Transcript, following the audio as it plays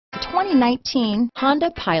2019 Honda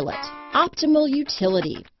Pilot. Optimal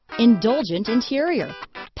utility, indulgent interior,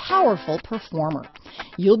 powerful performer.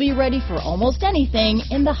 You'll be ready for almost anything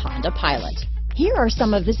in the Honda Pilot. Here are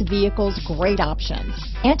some of this vehicle's great options: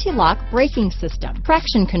 anti-lock braking system,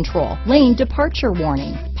 traction control, lane departure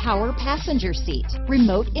warning, power passenger seat,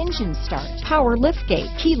 remote engine start, power liftgate,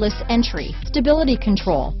 keyless entry, stability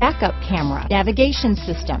control, backup camera, navigation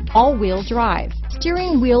system, all-wheel drive,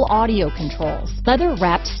 steering wheel audio controls,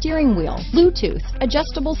 leather-wrapped steering wheel, Bluetooth,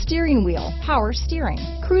 adjustable steering wheel, power steering,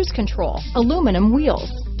 cruise control, aluminum wheels,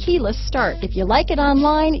 keyless start. If you like it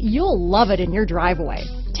online, you'll love it in your driveway.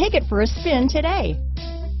 Take it for a spin today.